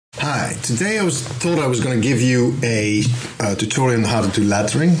Hi, today I thought I was going to give you a tutorial on how to do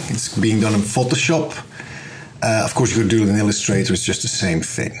lettering. It's being done in Photoshop. Of course, you could do it in Illustrator, it's just the same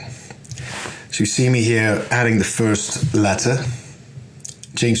thing. So you see me here adding the first letter,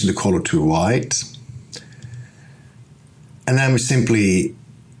 changing the color to white, and then we simply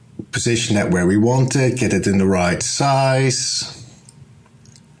position that where we want it, get it in the right size,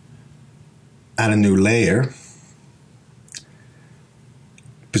 add a new layer.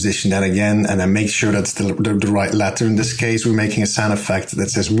 Position that again, and then make sure that's the right letter. In this case, we're making a sound effect that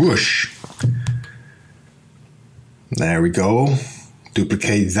says whoosh. There we go.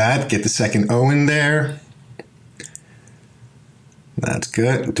 Duplicate that, get the second O in there. That's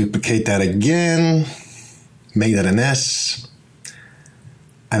good. Duplicate that again. Make that an S.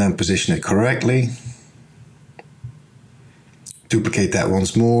 And then position it correctly. Duplicate that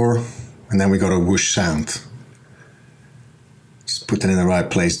once more. And then we got a whoosh sound. Put it in the right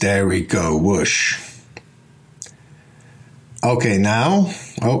place. There we go. Whoosh. Okay, now,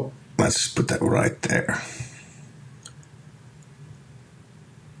 let's put that right there.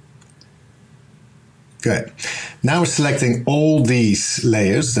 Good. Now we're selecting all these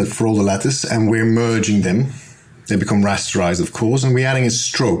layers for all the letters and we're merging them. They become rasterized, of course, and we're adding a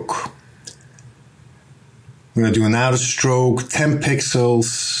stroke. We're going to do an outer stroke, 10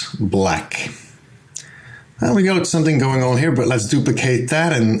 pixels, black. Well, we got something going on here, but let's duplicate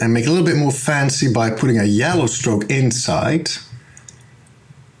that and make it a little bit more fancy by putting a yellow stroke inside.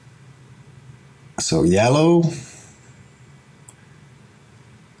 So yellow.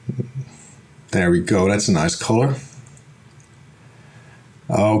 There we go, that's a nice color.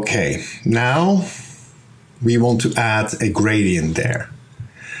 Okay, now we want to add a gradient there.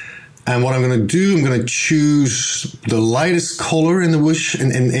 And what I'm going to do, I'm going to choose the lightest color in the whoosh in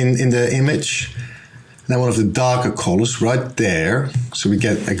the image. Then one of the darker colors right there, so we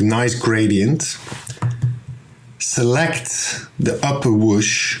get a nice gradient. Select the upper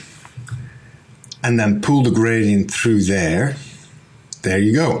whoosh and then pull the gradient through there. There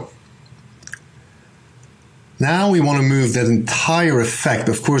you go. Now we want to move that entire effect.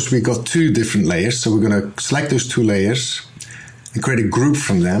 Of course, we got two different layers, so we're going to select those two layers and create a group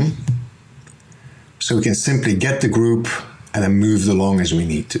from them. So we can simply get the group and then move it along as we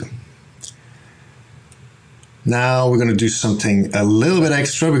need to. Now we're going to do something a little bit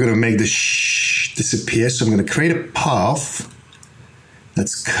extra. We're going to make the shh disappear. So I'm going to create a path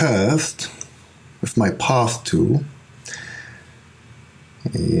that's curved with my path tool.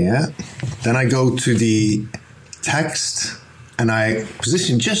 Yeah. Then I go to the text and I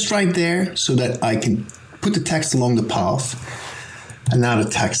position just right there so that I can put the text along the path. And now the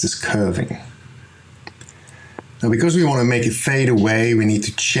text is curving. Now because we want to make it fade away, we need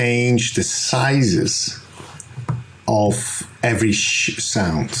to change the sizes of every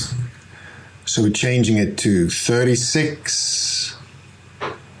sound. So we're changing it to 36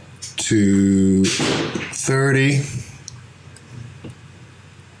 to 30.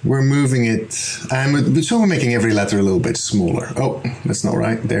 We're moving it, and so we're making every letter a little bit smaller. Oh, that's not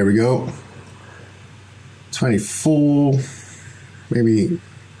right. There we go. 24, maybe.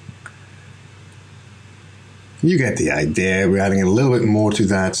 You get the idea. We're adding a little bit more to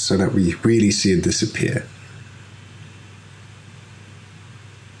that so that we really see it disappear.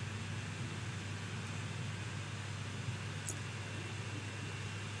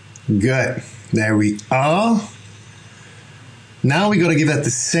 Good. There we are. Now we got to give that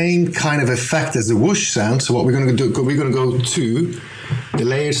the same kind of effect as the whoosh sound. So what we're going to do, we're going to go to the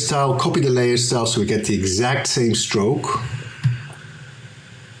layer style, copy the layer style so we get the exact same stroke.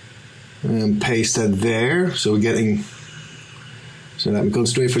 And paste that there. So we're getting, so let me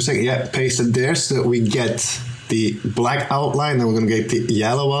concentrate for a second. Yeah, paste it there so that we get the black outline. Then we're going to get the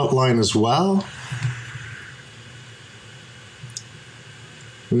yellow outline as well.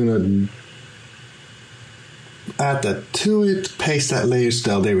 We're going to add that to it, paste that layer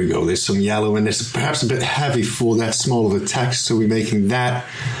style. There we go. There's some yellow and it's perhaps a bit heavy for that small of a text. So we're making that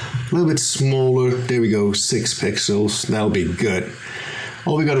a little bit smaller. There we go, 6 pixels. That'll be good.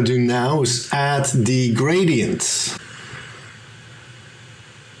 All we got to do now is add the gradients.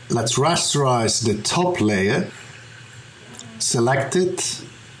 Let's rasterize the top layer. Select it.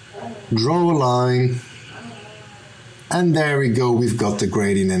 Draw a line. And there we go, we've got the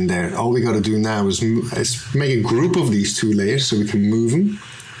gradient in there. All we got to do now is make a group of these two layers so we can move them.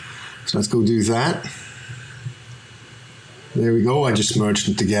 So let's go do that. There we go, I just merged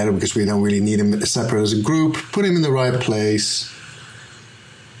them together because we don't really need them separate as a group. Put them in the right place.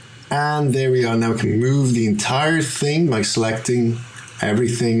 And there we are, now we can move the entire thing by selecting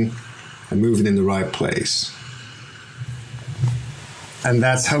everything and move it in the right place. And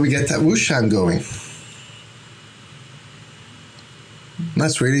that's how we get that whooshan going.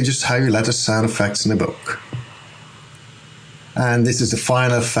 That's really just how you let the sound effects in the book. And this is the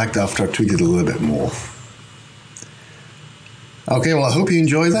final effect after I tweaked it a little bit more. Okay, well, I hope you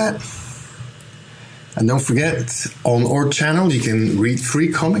enjoyed that. And don't forget, on our channel, you can read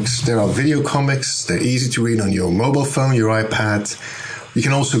free comics. There are video comics. They're easy to read on your mobile phone, your iPad. You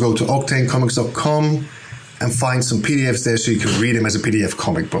can also go to octanecomics.com and find some PDFs there so you can read them as a PDF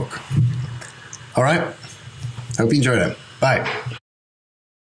comic book. All right? Hope you enjoyed it. Bye.